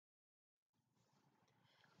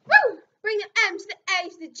A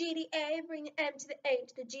to the G to the A, bring the M to the A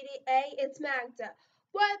to the G to the A, it's Magda.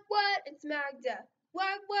 What, it's Magda.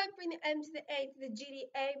 What, bring the M to the A to the G to the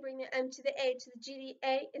A, bring the M to the A to the G to the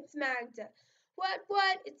A, it's Magda. What,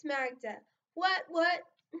 it's Magda. What?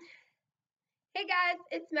 Hey guys,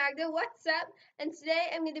 it's Magda, what's up? And today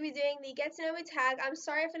I'm going to be doing the Get to Know Me tag. I'm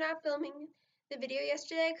sorry for not filming the video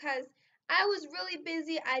yesterday because I was really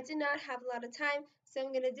busy. I did not have a lot of time, so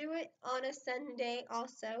I'm going to do it on a Sunday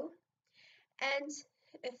also. And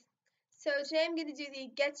so today I'm going to do the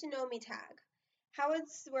Get to Know Me tag. How it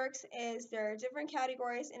works is there are different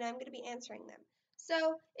categories and I'm going to be answering them.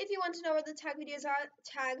 So if you want to know where the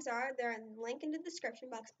tags are, they're in the link in the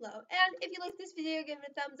description box below. And if you like this video, give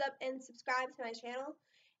it a thumbs up and subscribe to my channel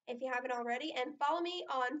if you haven't already. And follow me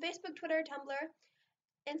on Facebook, Twitter, Tumblr,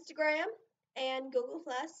 Instagram, and Google+.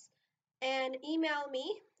 And email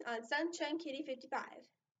me on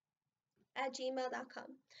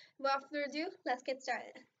sunshinekitty55@gmail.com. Without further ado, let's get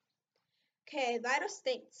started. Okay, vital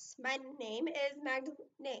states. My name is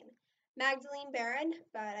Magdalene Barron,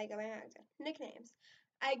 but I go by Magda. Nicknames.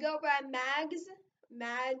 I go by Mags,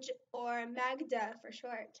 Madge, or Magda for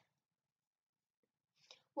short.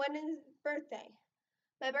 When is birthday?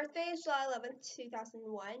 My birthday is July 11th,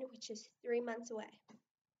 2001, which is 3 months away.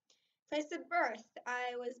 Place of birth.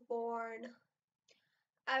 I was born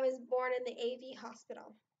in the AV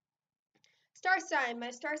hospital. Star sign.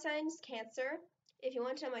 My star sign is Cancer. If you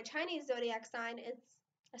want to know my Chinese zodiac sign, it's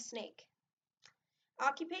a snake.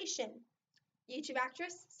 Occupation. YouTube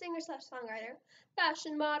actress, singer/songwriter,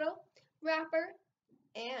 fashion model, rapper,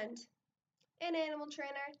 and an animal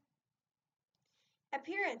trainer.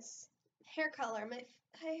 Appearance. Hair color. My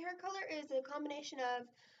hair color is a combination of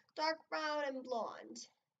dark brown and blonde.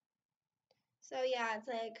 So yeah, it's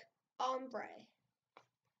like ombre.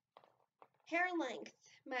 Hair length.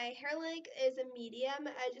 My hair length is a medium.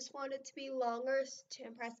 I just want it to be longer to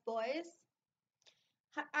impress boys.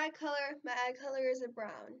 Eye color. My eye color is a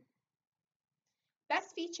brown.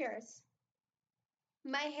 Best features.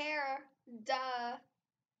 My hair, duh.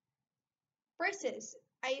 Braces.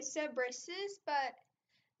 I used to have braces, but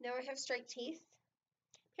now I have straight teeth.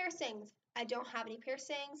 Piercings. I don't have any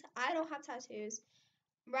piercings. I don't have tattoos.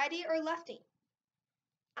 Righty or lefty?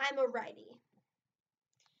 I'm a righty.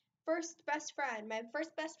 First best friend. My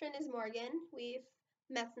first best friend is Morgan. We've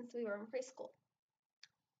met since we were in preschool.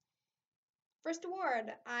 First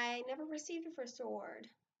award. I never received a first award.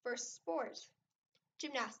 First sport.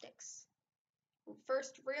 Gymnastics.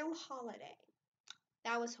 First real holiday.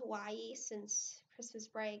 That was Hawaii since Christmas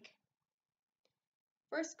break.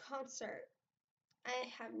 First concert. I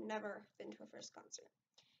have never been to a first concert.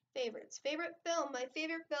 Favorites. Favorite film. My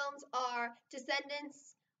favorite films are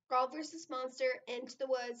Descendants, Girl vs. Monster, Into the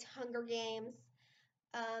Woods, Hunger Games,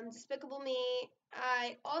 Despicable Me.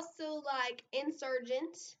 I also like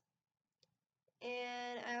Insurgent,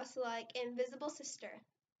 and I also like Invisible Sister.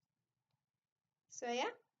 So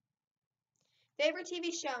yeah. Favorite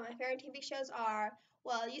TV show. My favorite TV shows are,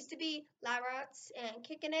 well, it used to be Lab Rats and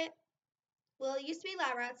Kickin' It. Well, it used to be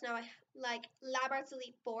Lab Rats, now I like Lab Rats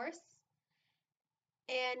Elite Force.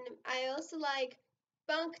 And I also like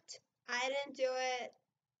Bunked, I Didn't Do It,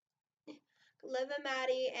 Liv and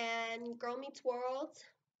Maddie, and Girl Meets World.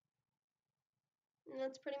 And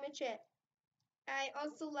that's pretty much it. I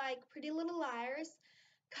also like Pretty Little Liars,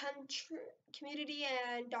 Community,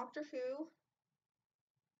 and Doctor Who.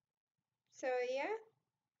 So yeah.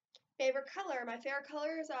 Favorite color. My favorite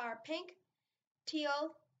colors are pink,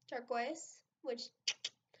 teal, turquoise, which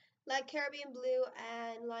like Caribbean blue,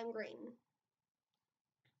 and lime green.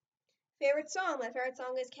 Favorite song. My favorite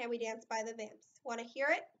song is Can We Dance by the Vamps. Want to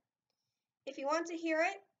hear it? If you want to hear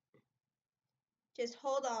it, just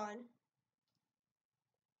hold on.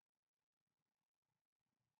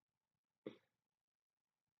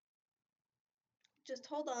 Just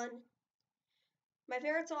hold on. My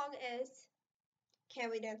favorite song is Can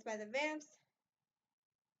We Dance by the Vamps.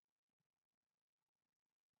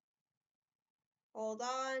 Hold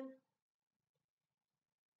on.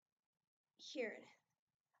 Hear it.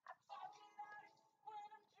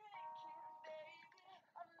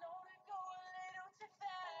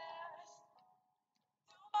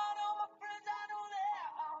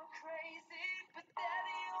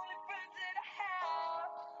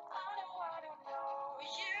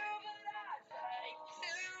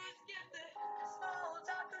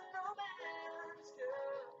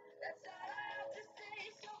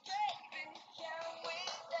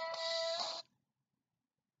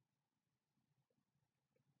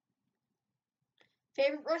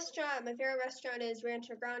 Favorite restaurant. My favorite restaurant is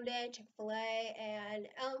Rancho Grande, Chick-fil-A, and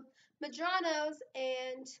Madrano's,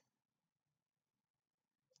 and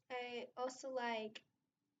I also like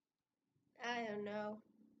I don't know.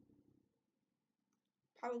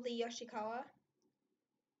 Probably Yoshikawa.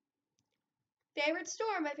 Favorite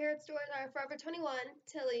store? My favorite stores are Forever 21,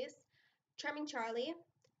 Tilly's, Charming Charlie,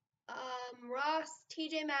 Ross,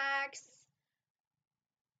 TJ Maxx,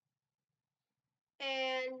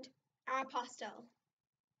 and Aeropostale.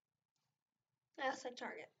 I also like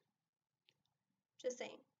Target. Just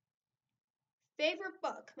saying. Favorite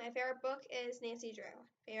book? My favorite book is Nancy Drew.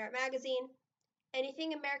 Favorite magazine?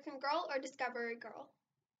 Anything American Girl or Discovery Girl.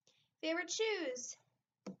 Favorite shoes?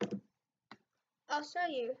 I'll show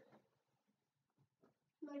you.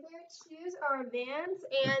 My favorite shoes are Vans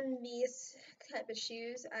and these type of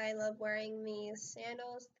shoes. I love wearing these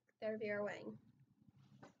sandals. They're Vera Wang.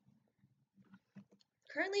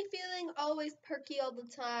 Currently feeling always perky all the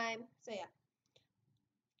time. So yeah.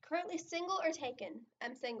 Currently single or taken?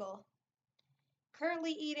 I'm single.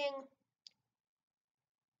 Currently eating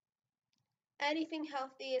anything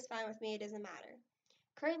healthy is fine with me. It doesn't matter.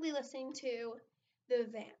 Currently listening to the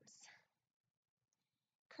Vamps.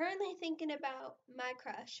 Currently thinking about my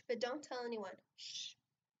crush, but don't tell anyone. Shh.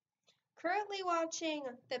 Currently watching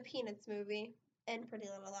the Peanuts movie and Pretty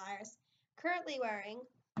Little Liars. Currently wearing,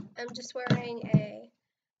 I'm just wearing a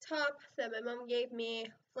top that my mom gave me,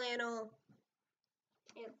 flannel,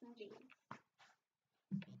 and some jeans.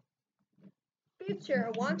 Future,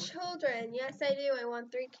 want children. Yes, I do. I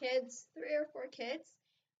want 3 kids, 3 or 4 kids.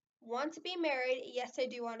 Want to be married. Yes, I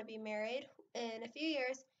do want to be married in a few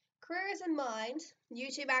years. Careers in mind.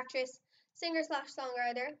 YouTube actress,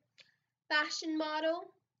 singer/songwriter, fashion model,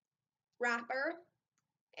 rapper,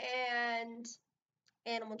 and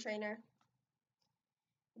animal trainer.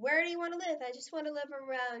 Where do you want to live? I just want to live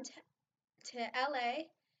around to LA.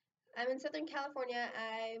 I'm in Southern California.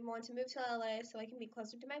 I want to move to LA so I can be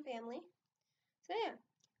closer to my family. So yeah.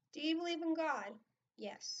 Do you believe in God?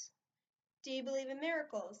 Yes. Do you believe in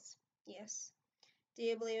miracles? Yes. Do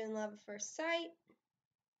you believe in love at first sight?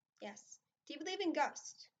 Yes. Do you believe in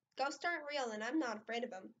ghosts? Ghosts aren't real and I'm not afraid of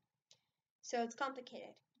them. So it's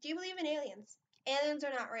complicated. Do you believe in aliens? Aliens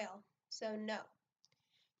are not real. So no.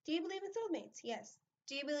 Do you believe in soulmates? Yes.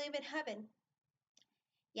 Do you believe in heaven?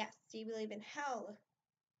 Yes. Do you believe in hell?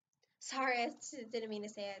 Sorry, I didn't mean to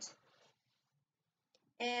say it.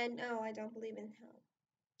 And no, I don't believe in hell.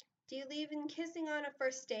 Do you believe in kissing on a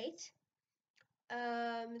first date?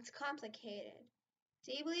 It's complicated.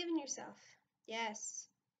 Do you believe in yourself? Yes.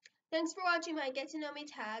 Thanks for watching my Get to Know Me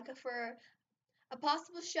tag. For a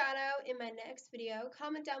possible shout out in my next video,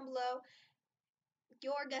 comment down below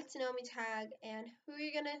your Get to Know Me tag and who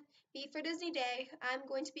you're going to be for Disney Day. I'm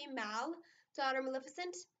going to be Mal, daughter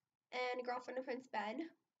Maleficent, and girlfriend of Prince Ben.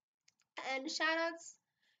 And shout outs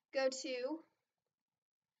go to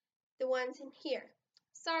the ones in here.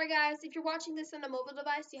 Sorry guys, if you're watching this on a mobile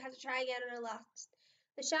device, you have to try again on a last.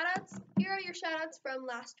 The shoutouts, here are your shoutouts from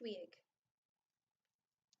last week.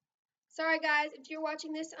 Sorry guys, if you're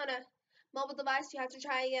watching this on a mobile device, you have to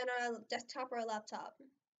try again on a desktop or a laptop.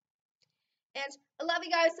 And I love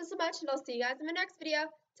you guys so much, and I'll see you guys in my next video.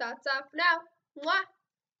 Ta-ta for now. Mwah!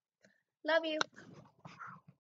 Love you.